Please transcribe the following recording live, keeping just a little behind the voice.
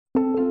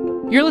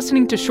You're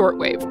listening to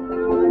Shortwave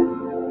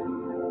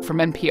from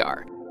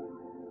NPR.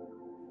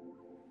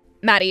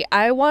 Maddie,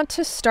 I want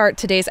to start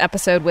today's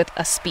episode with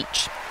a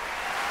speech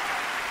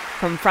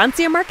from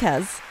Francia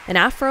Marquez, an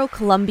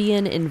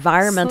Afro-Colombian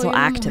environmental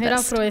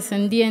activist.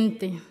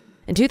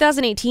 In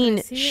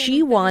 2018,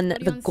 she won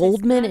the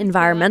Goldman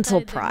Environmental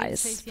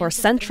Prize for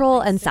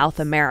Central and South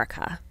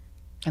America.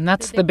 And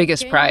that's the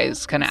biggest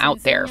prize kind of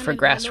out there for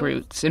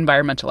grassroots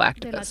environmental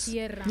activists.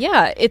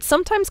 Yeah, it's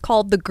sometimes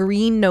called the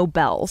Green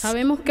Nobels.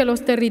 Sabemos que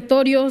los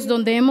territorios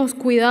donde hemos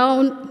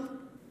cuidado.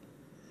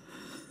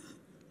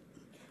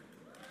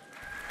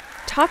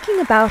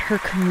 Talking about her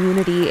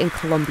community in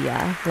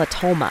Colombia, La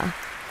Toma,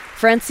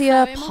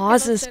 Francia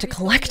pauses to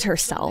collect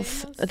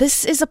herself.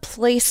 This is a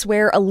place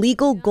where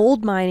illegal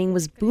gold mining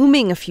was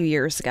booming a few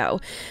years ago,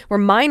 where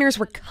miners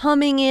were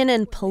coming in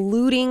and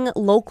polluting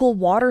local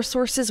water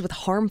sources with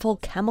harmful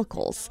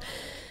chemicals.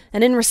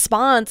 And in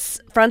response,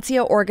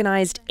 Francia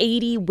organized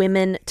 80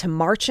 women to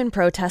march and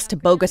protest to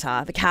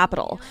Bogota, the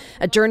capital,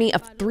 a journey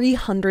of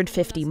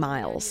 350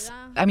 miles.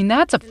 I mean,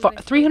 that's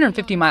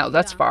 350 miles,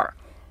 that's far.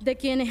 De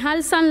quienes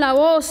alzan la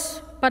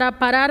voz para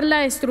parar la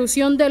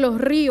destrucción de los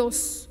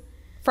ríos.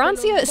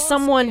 Francia is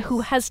someone who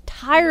has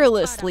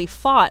tirelessly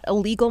fought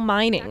illegal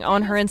mining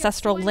on her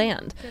ancestral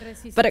land,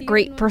 but at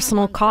great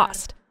personal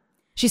cost.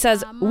 She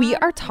says, we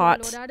are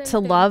taught to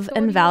love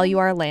and value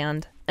our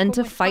land and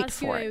to fight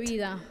for it.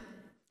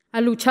 A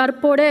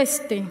luchar por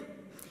este,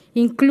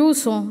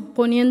 incluso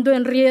poniendo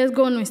en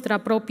riesgo nuestra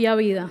propia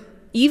vida.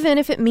 Even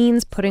if it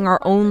means putting our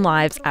own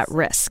lives at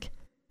risk.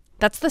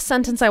 That's the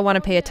sentence I want to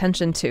pay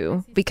attention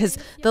to, because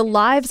the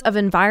lives of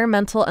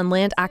environmental and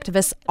land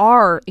activists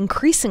are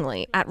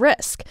increasingly at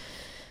risk.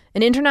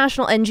 An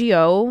international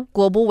NGO,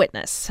 Global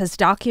Witness, has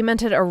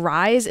documented a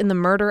rise in the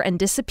murder and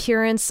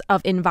disappearance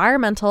of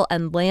environmental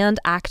and land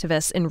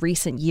activists in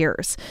recent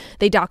years.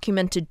 They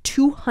documented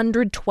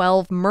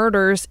 212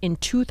 murders in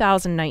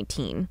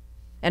 2019.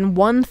 And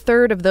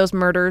 1/3 of those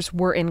murders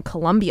were in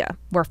Colombia,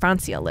 where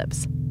Francia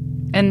lives.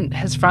 And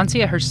has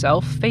Francia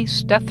herself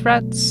faced death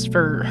threats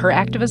for her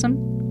activism?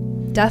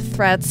 Death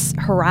threats,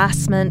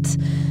 harassment,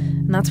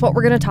 and that's what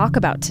we're going to talk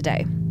about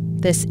today.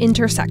 This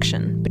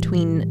intersection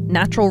between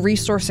natural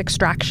resource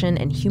extraction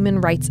and human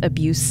rights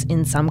abuse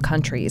in some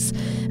countries,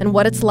 and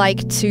what it's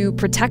like to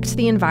protect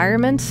the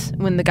environment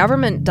when the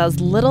government does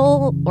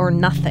little or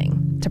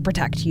nothing to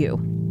protect you.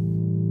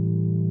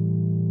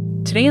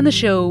 Today on the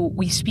show,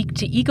 we speak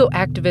to eco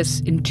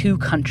activists in two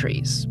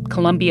countries,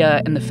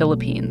 Colombia and the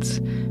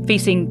Philippines,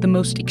 facing the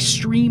most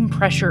extreme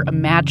pressure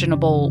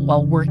imaginable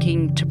while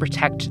working to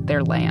protect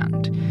their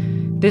land.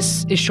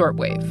 This is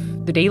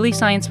Shortwave, the daily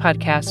science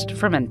podcast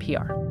from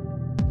NPR.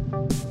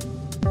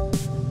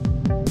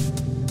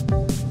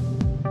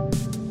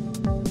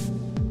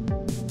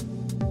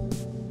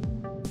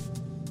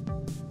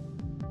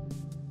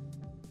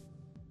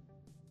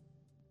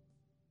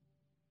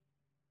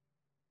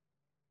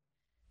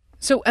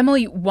 So,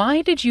 Emily,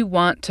 why did you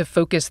want to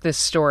focus this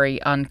story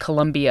on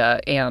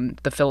Colombia and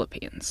the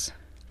Philippines?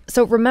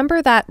 So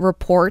remember that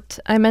report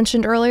I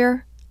mentioned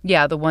earlier?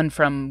 Yeah, the one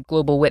from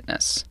Global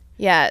Witness.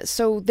 Yeah,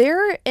 so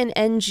they're an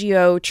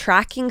NGO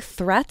tracking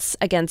threats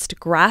against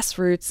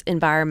grassroots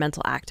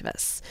environmental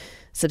activists.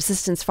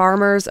 Subsistence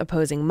farmers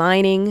opposing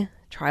mining,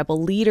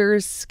 tribal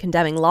leaders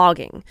condemning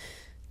logging,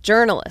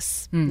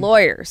 journalists,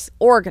 lawyers,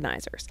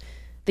 organizers.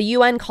 The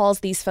UN calls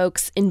these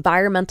folks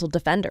environmental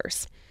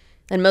defenders.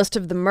 And most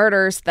of the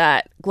murders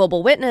that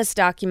Global Witness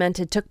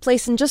documented took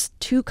place in just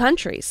two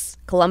countries,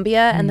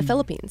 Colombia and the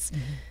Philippines.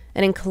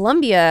 And in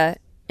Colombia,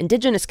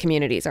 indigenous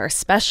communities are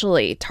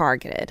especially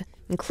targeted,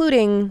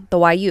 including the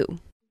Wayuu.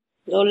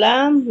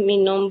 Hola,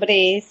 mi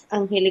nombre es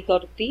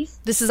Angélica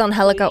Ortiz. This is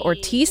Angélica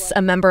Ortiz,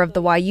 a member of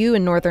the Wayuu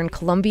in northern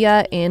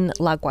Colombia in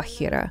La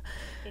Guajira.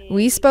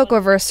 We spoke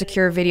over a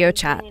secure video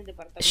chat.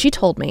 She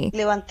told me,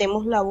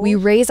 we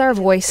raise our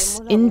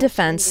voice in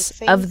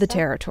defense of the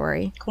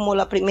territory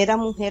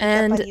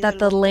and that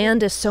the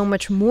land is so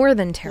much more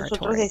than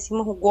territory.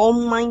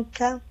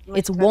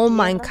 It's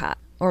Womainka,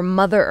 or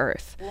Mother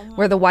Earth,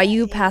 where the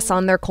Wayuu pass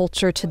on their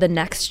culture to the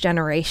next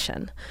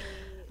generation.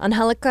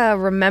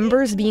 Angélica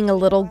remembers being a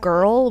little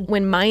girl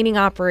when mining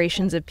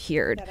operations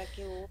appeared,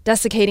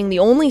 desiccating the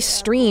only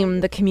stream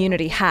the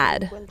community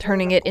had,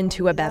 turning it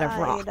into a bed of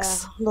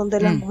rocks.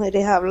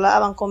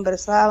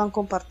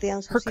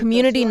 Her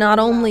community not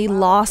only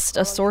lost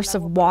a source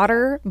of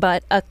water,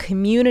 but a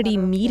community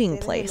meeting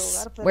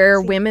place where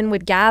women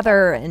would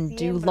gather and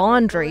do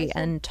laundry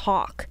and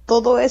talk.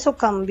 And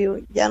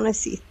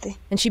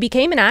she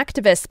became an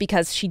activist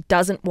because she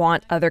doesn't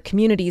want other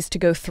communities to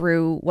go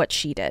through what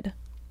she did.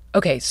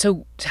 Okay,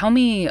 so tell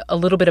me a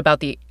little bit about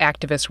the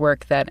activist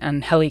work that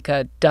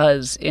Angélica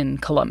does in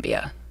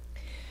Colombia.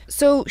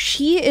 So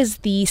she is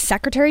the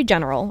Secretary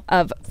General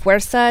of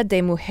Fuerza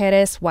de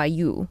Mujeres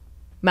Wayuu,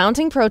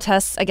 mounting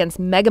protests against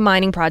mega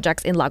mining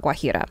projects in La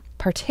Guajira,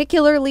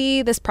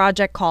 particularly this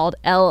project called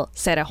El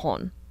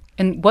Cerrejón.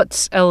 And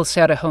what's El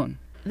Cerrejón?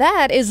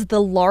 That is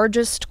the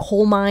largest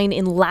coal mine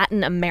in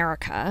Latin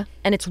America,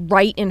 and it's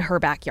right in her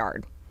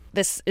backyard.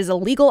 This is a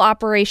legal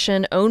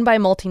operation owned by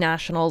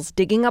multinationals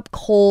digging up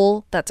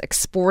coal that's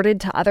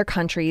exported to other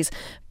countries.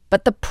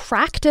 But the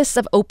practice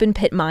of open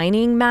pit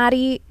mining,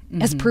 Maddie,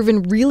 has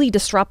proven really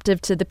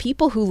disruptive to the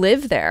people who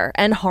live there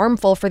and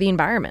harmful for the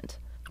environment.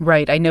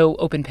 Right. I know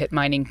open pit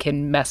mining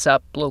can mess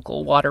up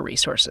local water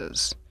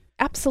resources.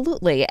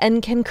 Absolutely,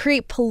 and can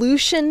create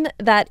pollution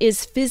that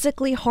is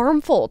physically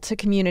harmful to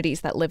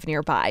communities that live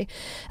nearby.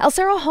 El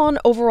Cerrejón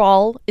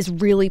overall is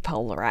really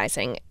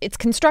polarizing. Its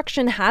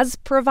construction has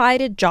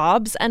provided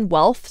jobs and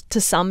wealth to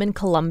some in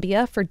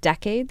Colombia for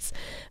decades,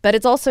 but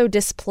it's also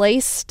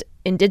displaced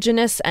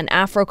indigenous and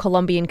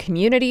Afro-Colombian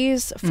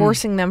communities,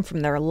 forcing them from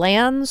their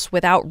lands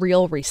without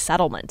real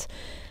resettlement.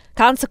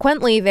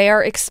 Consequently, they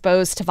are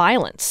exposed to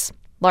violence,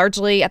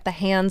 largely at the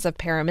hands of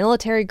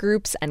paramilitary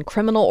groups and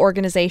criminal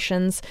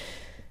organizations,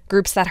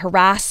 groups that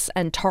harass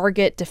and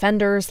target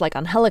defenders like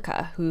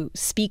Angelica, who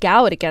speak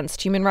out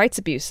against human rights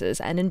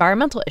abuses and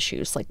environmental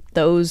issues like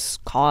those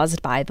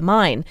caused by the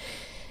mine.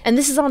 And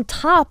this is on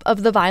top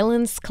of the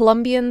violence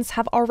Colombians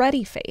have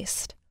already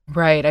faced.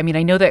 Right. I mean,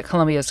 I know that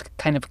Colombia is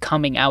kind of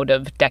coming out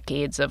of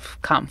decades of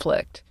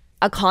conflict.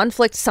 A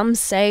conflict some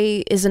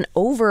say isn't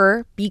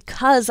over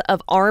because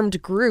of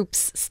armed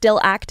groups still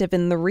active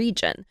in the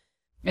region.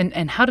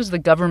 And how does the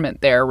government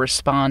there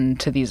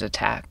respond to these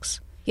attacks?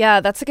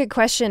 Yeah, that's a good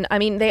question. I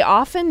mean, they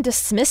often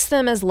dismiss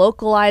them as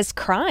localized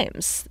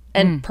crimes,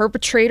 and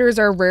perpetrators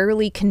are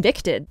rarely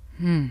convicted.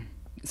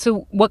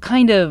 So what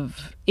kind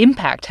of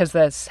impact has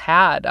this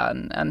had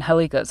on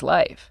Angelica's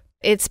life?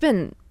 It's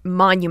been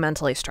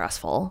monumentally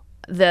stressful.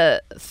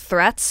 The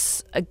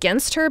threats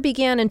against her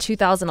began in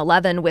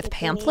 2011 with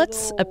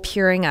pamphlets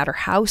appearing at her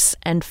house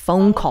and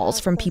phone calls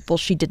from people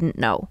she didn't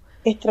know.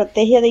 These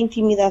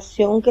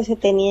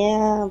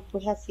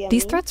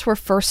threats were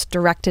first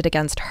directed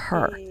against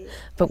her,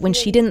 but when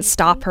she didn't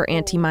stop her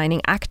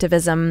anti-mining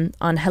activism,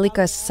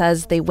 Angelica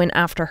says they went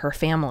after her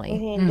family.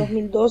 En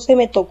 2012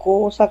 me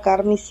tocó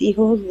sacar mis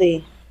hijos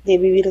de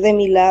vivir de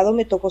mi lado,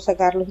 me tocó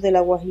sacarlos de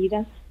La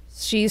Guajira.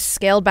 She's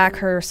scaled back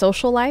her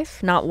social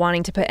life, not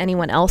wanting to put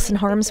anyone else in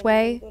harm's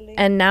way,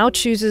 and now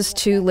chooses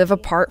to live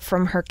apart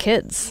from her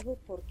kids.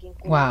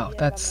 Wow,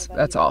 that's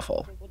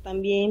awful.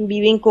 También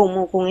viven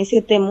como con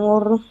ese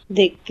temor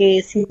de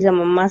que si la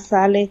mamá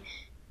sale,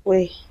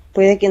 pues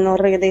puede que no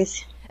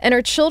regrese. And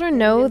her children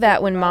know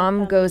that when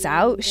mom goes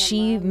out,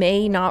 she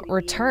may not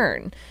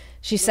return.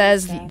 She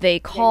says they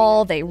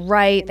call, they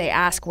write, they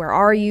ask, where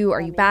are you?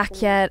 Are you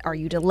back yet? Are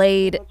you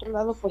delayed?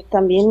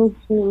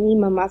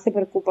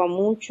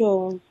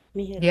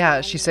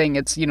 Yeah, she's saying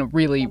it's,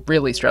 really,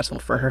 really stressful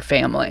for her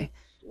family.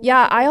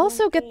 Yeah, I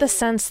also get the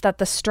sense that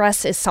the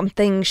stress is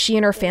something she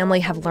and her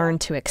family have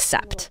learned to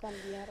accept.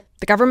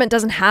 The government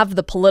doesn't have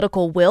the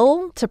political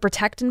will to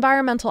protect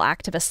environmental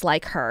activists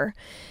like her,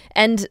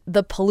 and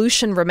the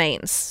pollution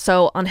remains.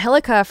 So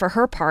Angelica, for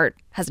her part,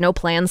 has no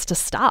plans to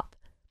stop.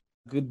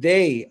 Good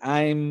day,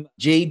 I'm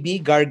J.B.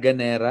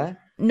 Garganera.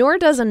 Nor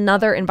does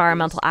another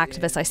environmental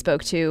activist I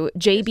spoke to,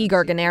 J.B.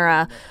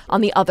 Garganera,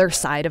 on the other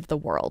side of the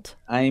world.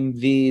 I'm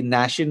the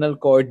national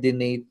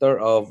coordinator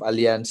of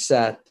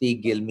Alianza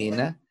Tigil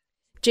Mina.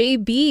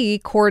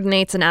 JB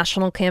coordinates a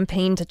national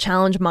campaign to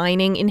challenge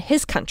mining in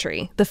his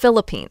country, the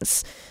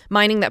Philippines,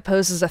 mining that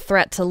poses a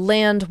threat to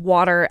land,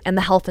 water, and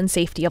the health and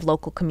safety of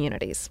local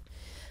communities.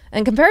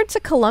 And compared to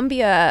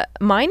Colombia,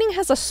 mining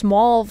has a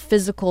small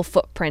physical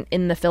footprint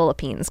in the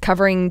Philippines,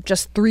 covering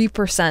just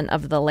 3%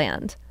 of the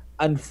land.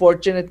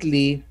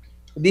 Unfortunately,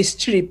 these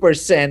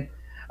 3%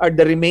 are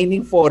the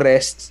remaining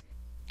forests.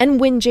 And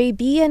when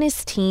JB and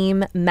his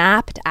team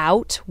mapped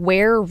out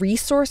where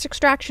resource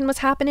extraction was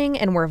happening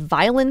and where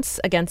violence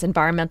against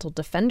environmental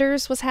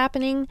defenders was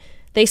happening,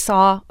 they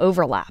saw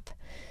overlap.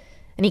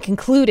 And he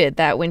concluded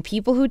that when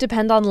people who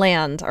depend on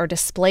land are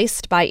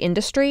displaced by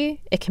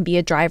industry, it can be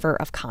a driver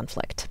of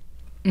conflict.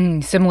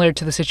 Similar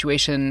to the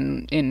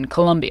situation in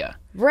Colombia.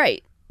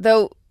 Right.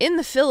 Though in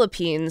the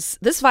Philippines,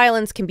 this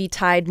violence can be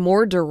tied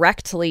more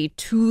directly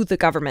to the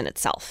government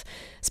itself,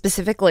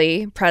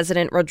 specifically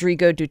President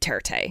Rodrigo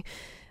Duterte.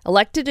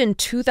 Elected in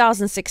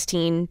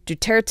 2016,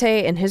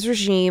 Duterte and his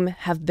regime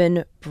have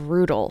been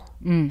brutal.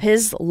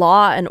 His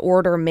law and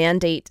order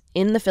mandate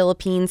in the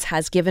Philippines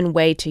has given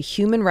way to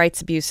human rights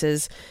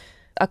abuses,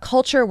 a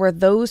culture where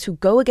those who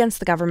go against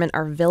the government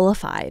are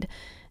vilified,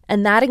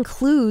 and that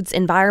includes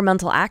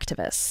environmental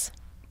activists.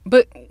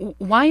 But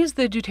why is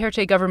the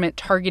Duterte government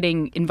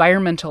targeting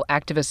environmental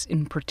activists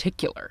in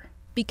particular?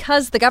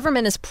 Because the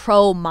government is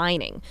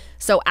pro-mining.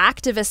 So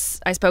activists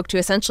I spoke to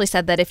essentially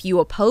said that if you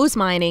oppose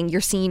mining,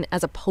 you're seen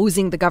as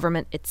opposing the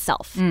government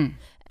itself.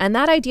 And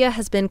that idea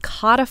has been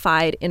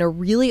codified in a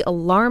really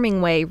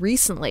alarming way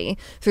recently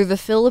through the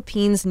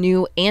Philippines'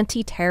 new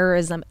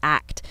Anti-Terrorism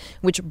Act,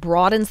 which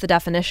broadens the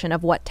definition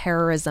of what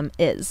terrorism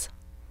is.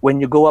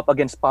 When you go up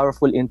against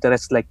powerful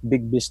interests like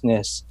big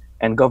business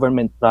and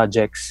government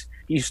projects,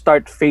 you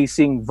start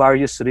facing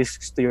various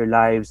risks to your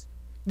lives.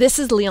 This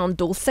is Leon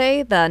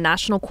Dulce, the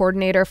national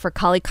coordinator for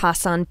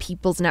Kalikasan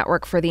People's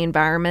Network for the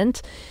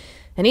Environment.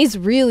 And he's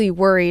really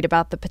worried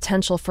about the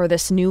potential for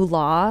this new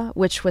law,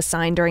 which was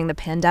signed during the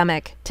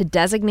pandemic, to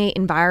designate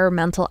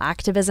environmental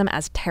activism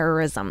as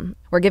terrorism,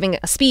 where giving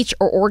a speech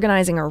or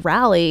organizing a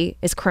rally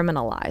is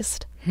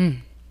criminalized.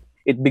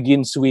 It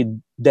begins with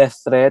death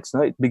threats,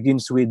 no? It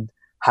begins with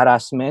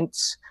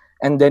harassments,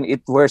 and then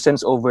it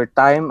worsens over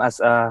time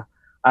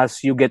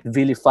as you get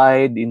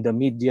vilified in the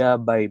media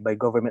by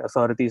government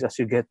authorities, as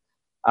you get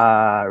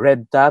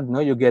red tag, no?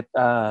 You get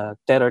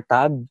terror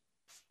tag,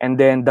 and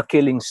then the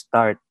killings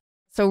start.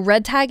 So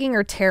red tagging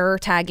or terror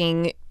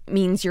tagging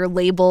means you're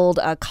labeled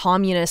a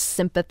communist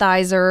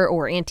sympathizer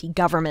or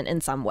anti-government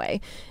in some way.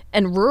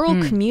 And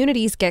rural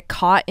communities get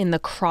caught in the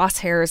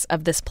crosshairs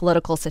of this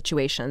political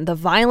situation. The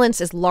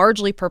violence is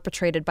largely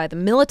perpetrated by the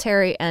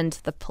military and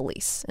the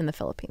police in the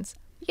Philippines.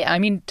 Yeah, I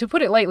mean, to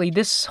put it lightly,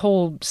 this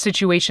whole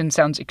situation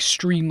sounds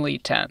extremely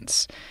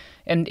tense.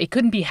 And it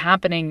couldn't be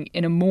happening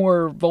in a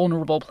more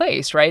vulnerable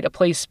place, right? A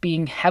place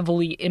being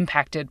heavily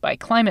impacted by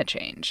climate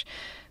change.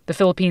 The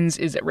Philippines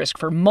is at risk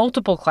for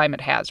multiple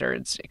climate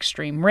hazards.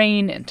 Extreme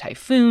rain and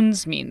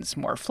typhoons means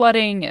more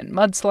flooding and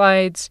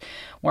mudslides.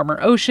 Warmer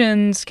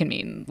oceans can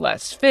mean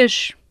less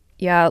fish.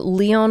 Yeah,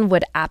 Leon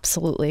would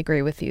absolutely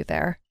agree with you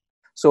there.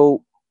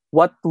 So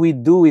what we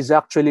do is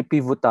actually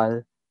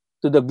pivotal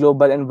to the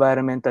global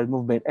environmental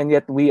movement, and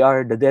yet we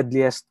are the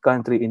deadliest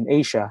country in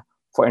Asia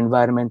for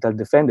environmental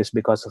defenders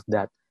because of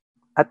that.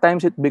 At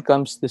times it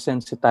becomes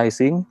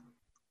desensitizing.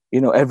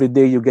 Every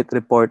day you get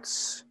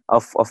reports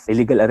of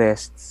illegal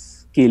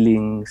arrests,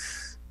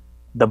 killings,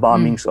 the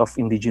bombings of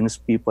indigenous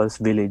people's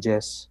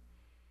villages.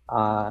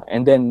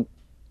 And then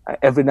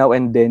every now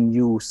and then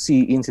you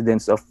see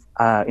incidents of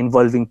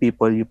involving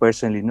people you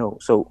personally know.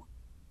 So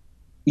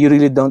you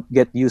really don't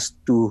get used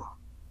to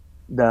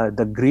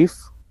the grief.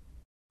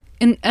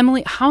 And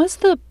Emily, how has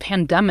the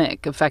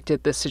pandemic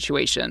affected this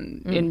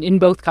situation in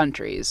both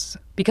countries?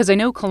 Because I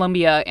know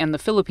Colombia and the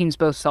Philippines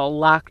both saw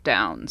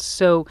lockdowns.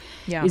 So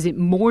is it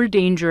more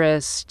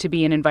dangerous to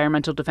be an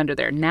environmental defender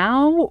there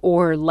now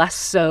or less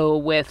so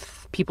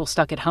with people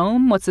stuck at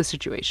home? What's the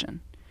situation?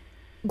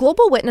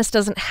 Global Witness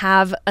doesn't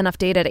have enough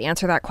data to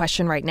answer that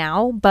question right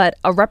now, but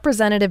a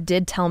representative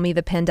did tell me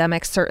the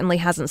pandemic certainly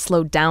hasn't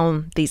slowed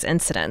down these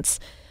incidents.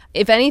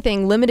 If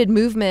anything, limited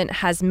movement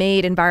has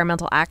made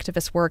environmental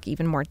activist work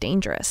even more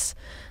dangerous.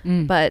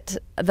 But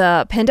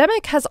the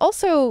pandemic has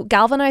also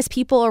galvanized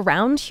people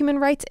around human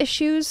rights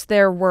issues.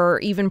 There were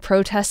even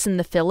protests in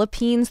the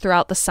Philippines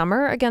throughout the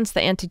summer against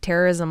the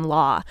anti-terrorism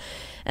law.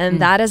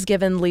 And that has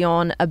given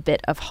Leon a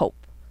bit of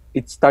hope.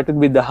 It started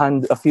with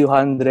a few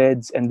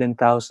hundreds and then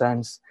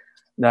thousands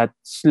that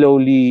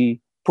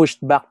slowly pushed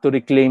back to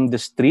reclaim the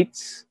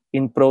streets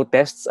in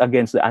protests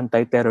against the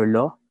anti-terror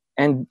law.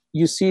 And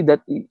you see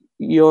that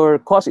your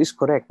cause is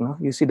correct, no?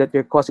 You see that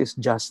your cause is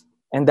just,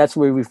 and that's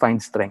where we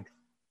find strength.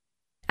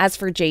 As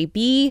for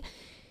JB,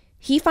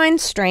 he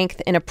finds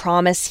strength in a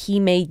promise he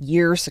made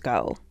years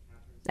ago.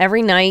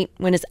 Every night,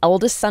 when his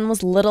eldest son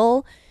was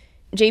little,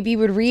 JB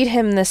would read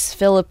him this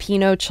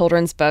Filipino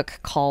children's book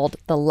called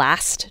The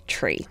Last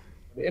Tree.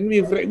 And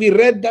we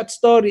read that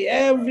story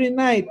every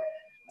night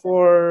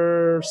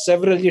for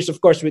several years,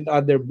 of course, with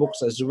other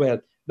books as well.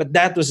 But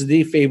that was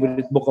the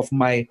favorite book of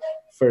my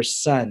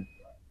first son.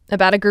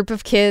 About a group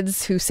of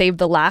kids who saved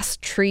the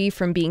last tree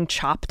from being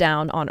chopped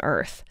down on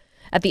Earth.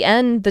 At the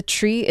end, the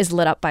tree is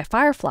lit up by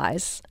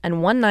fireflies,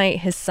 and one night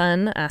his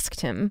son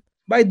asked him,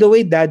 "By the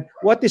way, Dad,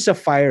 what is a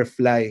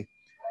firefly?"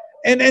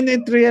 And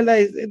it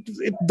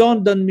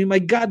dawned on me, my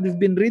God, we've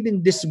been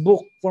reading this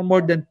book for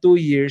more than 2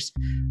 years.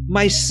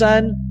 My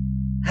son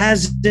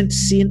hasn't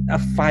seen a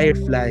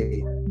firefly.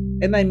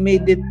 And I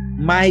made it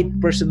my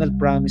personal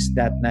promise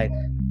that night.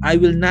 I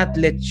will not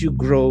let you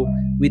grow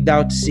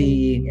without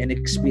seeing and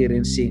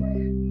experiencing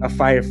a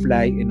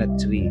firefly in a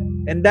tree.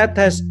 And that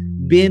has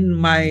been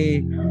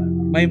my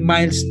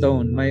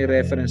milestone, my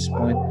reference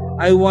point.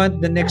 I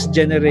want the next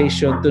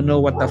generation to know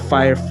what a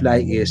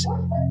firefly is.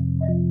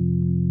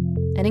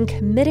 And in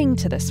committing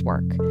to this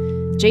work,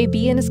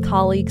 JB and his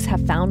colleagues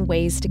have found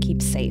ways to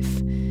keep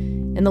safe.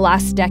 In the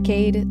last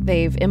decade,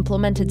 they've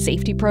implemented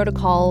safety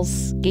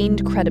protocols,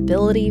 gained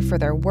credibility for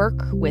their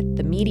work with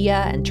the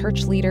media and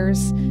church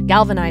leaders,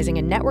 galvanizing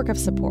a network of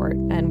support,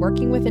 and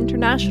working with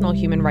international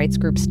human rights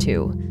groups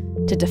too,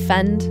 to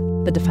defend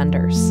the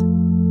defenders.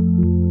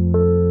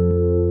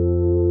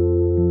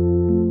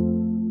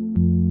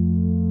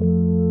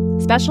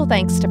 Special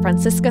thanks to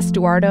Francisca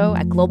Stuardo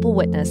at Global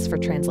Witness for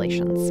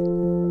translations.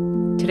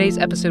 Today's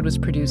episode was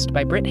produced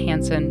by Britt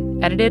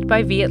Hansen, edited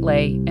by Viet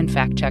Le, and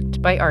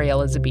fact-checked by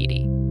Ariella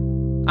Zabidi.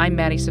 I'm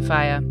Maddie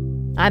Sofia.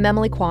 I'm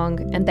Emily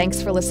Kwong, and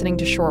thanks for listening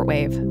to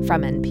Shortwave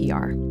from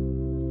NPR.